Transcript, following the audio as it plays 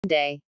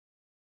day.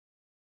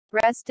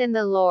 Rest in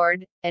the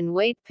Lord, and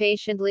wait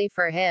patiently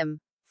for him.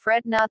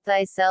 Fret not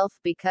thyself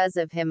because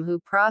of him who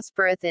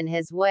prospereth in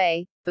his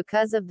way,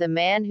 because of the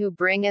man who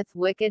bringeth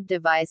wicked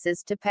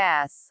devices to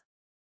pass.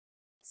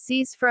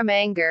 Cease from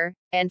anger,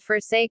 and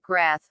forsake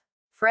wrath.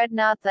 Fret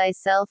not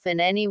thyself in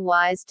any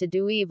wise to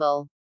do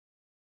evil.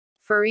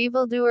 For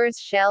evildoers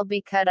shall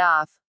be cut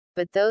off,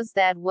 but those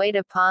that wait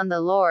upon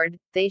the Lord,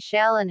 they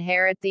shall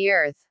inherit the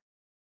earth.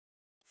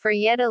 For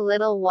yet a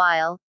little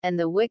while, and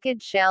the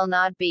wicked shall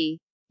not be.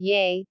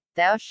 Yea,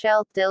 thou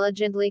shalt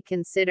diligently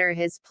consider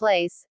his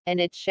place, and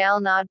it shall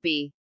not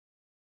be.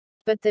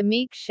 But the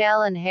meek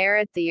shall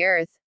inherit the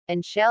earth,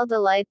 and shall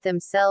delight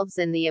themselves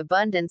in the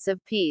abundance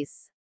of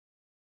peace.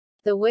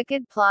 The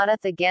wicked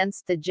plotteth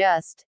against the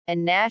just,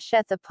 and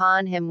gnasheth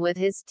upon him with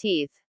his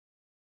teeth.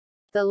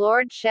 The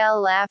Lord shall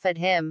laugh at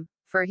him,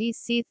 for he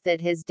seeth that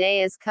his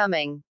day is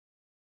coming.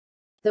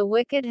 The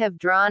wicked have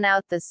drawn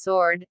out the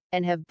sword,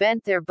 and have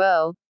bent their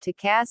bow, to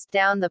cast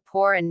down the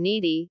poor and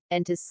needy,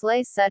 and to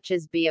slay such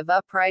as be of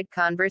upright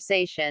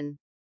conversation.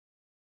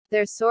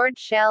 Their sword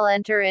shall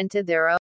enter into their own